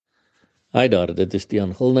Hi daar, dit is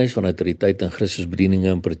Tiaan Gilnys van Autoriteit en Christusbedieninge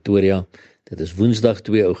in Pretoria. Dit is Woensdag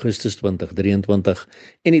 2 Augustus 2023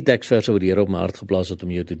 en die teksverse wat die Here op my hart geplaas het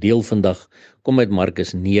om jou te deel vandag, kom uit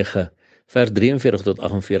Markus 9 vers 43 tot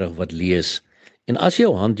 48 wat lees: En as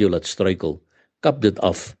jou hand jou laat struikel, kap dit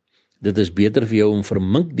af. Dit is beter vir jou om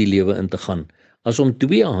vermink die lewe in te gaan, as om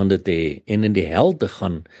twee hande te hê en in die hel te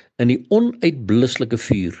gaan, in die onuitbluslike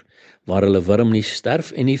vuur, waar hulle wurm nie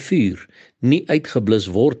sterf en die vuur nie uitgeblus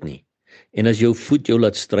word nie. En as jou voet jou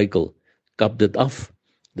laat struikel, kap dit af.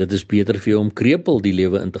 Dit is beter vir jou om kreupel die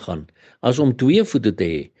lewe in te gaan, as om twee voete te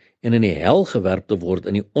hê en in die hel gewerp te word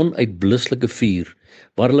in die onuitbluslike vuur,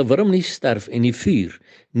 waar hulle wurm nie sterf en die vuur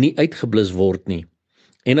nie uitgeblus word nie.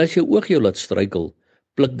 En as jou oog jou laat struikel,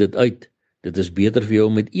 pluk dit uit. Dit is beter vir jou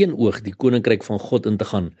om met een oog die koninkryk van God in te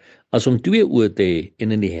gaan, as om twee oë te hê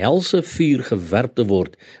en in die helse vuur gewerp te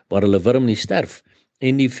word, waar hulle wurm nie sterf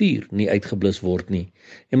en die vuur nie uitgeblus word nie.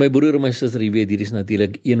 En my broer en my suster, jy weet, hier is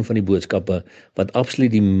natuurlik een van die boodskappe wat absoluut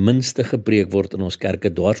die minste gepreek word in ons kerke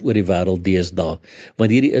dwars oor die wêreld deesdae, want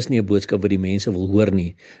hierdie is nie 'n boodskap wat die mense wil hoor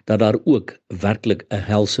nie, dat daar ook werklik 'n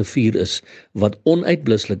helse vuur is, wat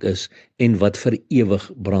onuitbluslik is en wat vir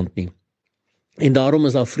ewig brand nie. En daarom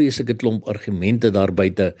is daar vreeslike klomp argumente daar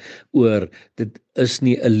buite oor, dit is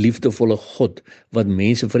nie 'n liefdevolle God wat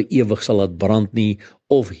mense vir ewig sal laat brand nie,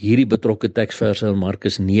 of hierdie betrokke teksverse in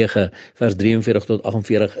Markus 9 vers 43 tot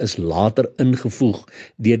 48 is later ingevoeg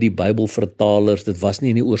deur die Bybelvertalers. Dit was nie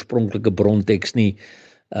in die oorspronklike bronteks nie.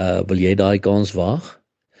 Wil jy daai kans waag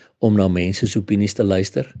om na mense se opinies te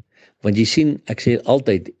luister? Want jy sien, ek sê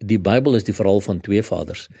altyd, die Bybel is die verhaal van twee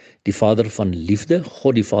vaders. Die Vader van liefde,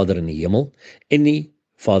 God die Vader in die hemel, en die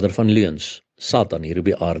Vader van leuns, Satan hier op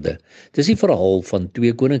die aarde. Dit is die verhaal van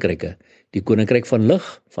twee koninkryke, die koninkryk van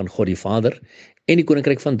lig, van God die Vader, en die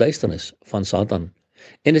koninkryk van duisternis, van Satan.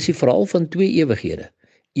 En dit is die verhaal van twee ewighede.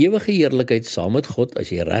 Ewige heerlikheid saam met God, as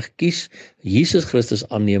jy reg kies, Jesus Christus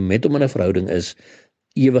aanneem, met hom in 'n verhouding is,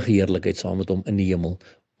 ewige heerlikheid saam met hom in die hemel,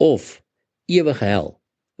 of ewige hel,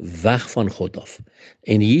 weg van God af.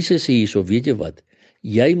 En Jesus sê hierso, weet jy wat,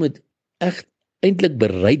 jy moet echt eintlik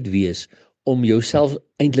bereid wees om jouself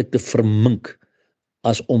eintlik te vermink,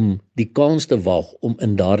 as om die kans te waag om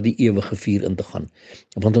in daardie ewige vuur in te gaan.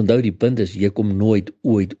 Want onthou, die punt is, jy kom nooit,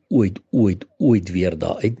 ooit weer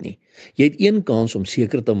daar uit nie. Jy het een kans om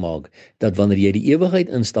seker te maak, dat wanneer jy die ewigheid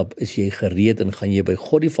instap, is jy gereed en gaan jy by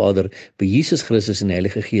God die Vader, by Jesus Christus en die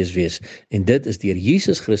Heilige Gees wees. En dit is deur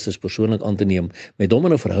Jesus Christus persoonlik aan te neem, met hom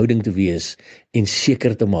in 'n verhouding te wees, en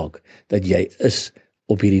seker te maak, dat jy is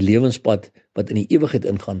op hierdie lewenspad, wat in die ewigheid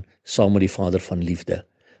ingaan, saam met die Vader van liefde.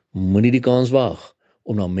 Moenie die kans waag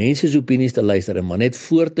om na mense se opinies te luister en maar net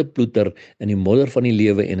voor te ploeter in die modder van die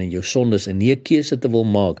lewe en in jou sondes en nie 'n keuse te wil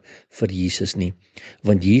maak vir Jesus nie.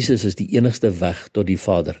 Want Jesus is die enigste weg tot die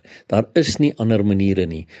Vader. Daar is nie ander maniere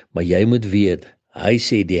nie, maar jy moet weet, hy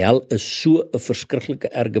sê die hel is so 'n verskriklike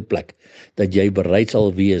erge plek, dat jy bereid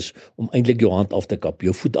sal wees om eintlik jou hand af te kap,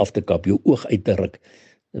 jou voet af te kap, jou oog uit te ruk.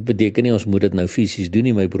 Dit beteken nie ons moet dit nou fisies doen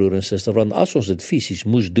nie, my broer en suster, want as ons dit fisies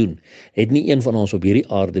moes doen, het nie een van ons op hierdie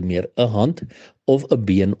aarde meer 'n hand, of 'n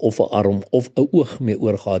been, of 'n arm, of 'n oog meer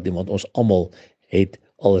oorgehad nie, want ons almal het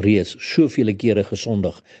alreeds soveel kere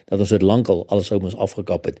gesondig, dat ons dit lankal alles sou moes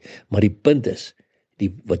afgekap het. Maar die punt is,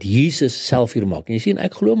 wat Jesus self hier maak, en jy sien,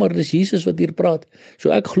 ek glo maar dis Jesus wat hier praat, so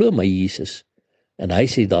ek glo my Jesus, en hy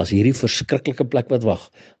sê, daar's hierdie verskriklike plek wat wag,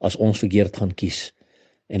 as ons verkeerd gaan kies,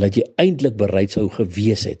 en dat jy eintlik bereid sou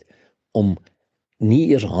gewees het, om nie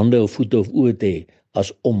eers hande of voete of oë te hê,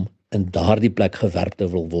 as om in daardie plek gewerp te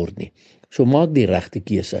wil word nie. So maak die regte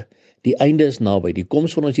keuse. Die einde is naby, die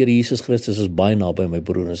koms van ons Here Jesus Christus is baie naby, my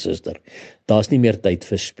broer en suster. Daar's nie meer tyd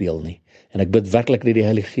vir speel nie. En ek bid werklik dat die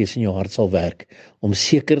Heilige Gees in jou hart sal werk, om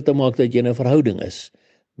seker te maak dat jy in 'n verhouding is,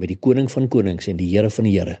 met die Koning van Konings en die Here van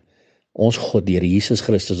die Here, ons God, die Here Jesus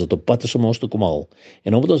Christus, wat op pad is om ons te kom haal.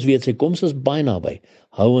 En omdat ons weet, sy koms is baie naby,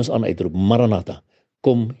 hou ons aan uitroep, Maranatha,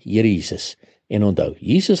 kom Here Jesus. En onthou,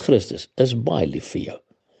 Jesus Christus is baie lief vir jou.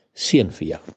 Seën vir jou.